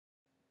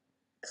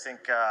I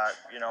think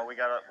we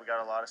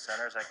got a lot of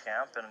centers at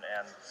camp, and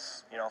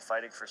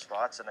fighting for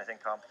spots, and I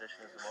think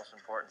competition is the most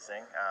important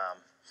thing.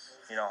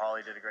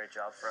 Holly did a great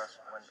job for us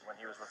when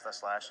he was with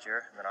us last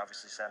year, and then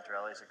obviously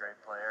Santorelli is a great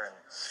player,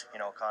 and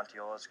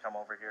Contiola's come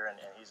over here, and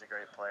he's a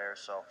great player.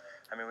 So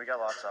I mean, we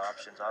got lots of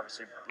options.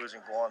 Obviously,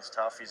 losing Boland's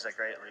tough. He's a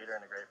great leader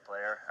and a great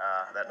player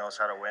that knows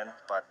how to win.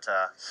 But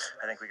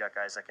I think we got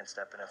guys that can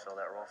step in and fill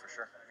that role for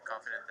sure. Are you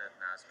confident that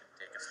Nas can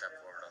take a step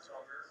forward as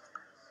well?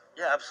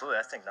 Yeah, absolutely.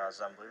 I think Nas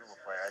is an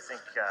unbelievable player. I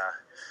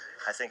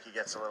think he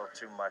gets a little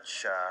too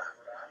much.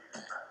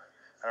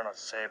 I don't know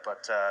what to say,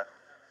 but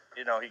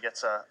he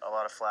gets a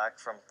lot of flack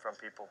from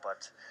people.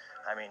 But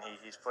I mean,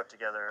 he's put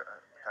together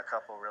a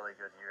couple really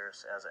good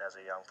years as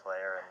a young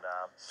player, and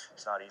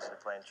it's not easy to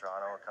play in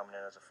Toronto coming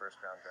in as a first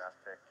round draft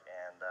pick,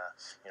 and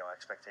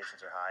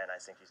expectations are high, and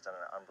I think he's done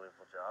an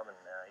unbelievable job, and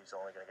he's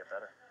only going to get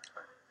better.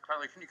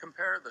 Carly, can you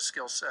compare the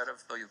skill set of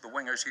the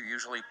wingers you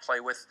usually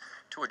play with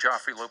to a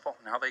Joffrey Lupul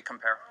and how they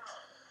compare?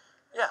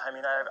 Yeah, I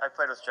mean, I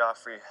played with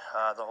Joffrey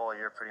the whole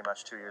year, pretty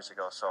much 2 years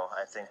ago. So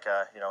I think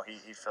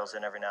he fills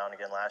in every now and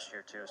again last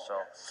year too.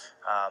 So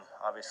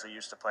obviously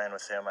used to playing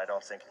with him. I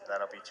don't think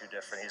that'll be too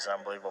different. He's an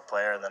unbelievable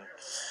player. And then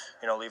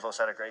Levo's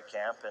had a great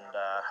camp, and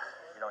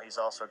he's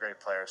also a great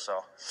player.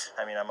 So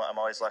I mean, I'm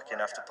always lucky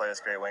enough to play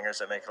with great wingers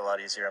that make it a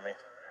lot easier on me.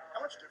 How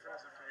much different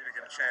is it for you to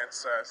get a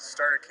chance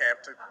start a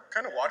camp to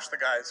kind of watch the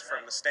guys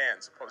from the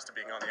stands, opposed to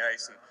being on the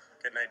ice and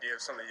get an idea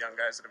of some of the young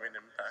guys that have made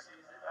an impact?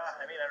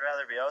 I mean, I'd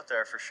rather be out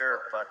there for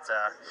sure, but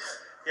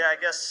yeah, I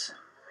guess.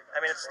 I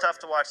mean, it's tough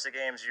to watch the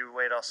games. You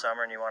wait all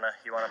summer and you wanna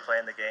play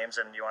in the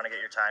games, and you wanna get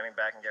your timing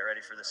back and get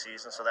ready for the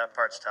season. So that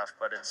part's tough,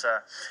 but it's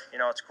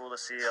it's cool to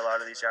see a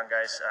lot of these young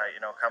guys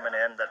coming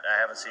in that I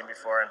haven't seen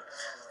before, and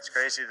it's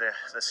crazy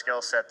the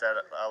skill set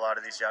that a lot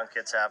of these young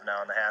kids have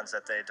now in the hands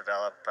that they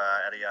develop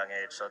at a young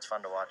age. So it's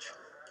fun to watch.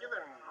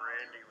 Given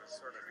Randy was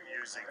sort of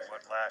musing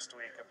last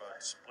week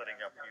about splitting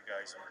up you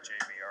guys with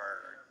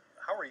JVR,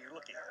 how are you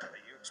looking at it?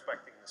 Are you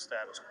expecting the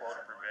status quo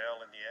to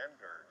prevail in the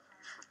end, or are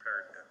you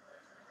prepared to?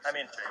 I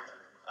mean,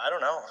 I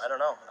don't know.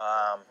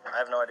 I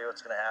have no idea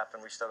what's going to happen.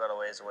 We still got a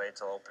ways away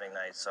till opening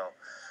night, so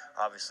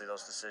obviously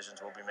those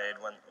decisions will be made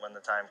when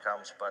the time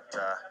comes. But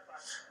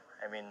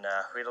I mean,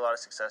 we had a lot of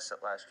success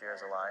last year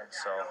as a line,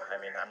 so I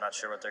mean, I'm not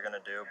sure what they're going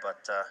to do,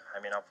 but I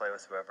mean, I'll play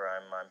with whoever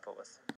I'm put with.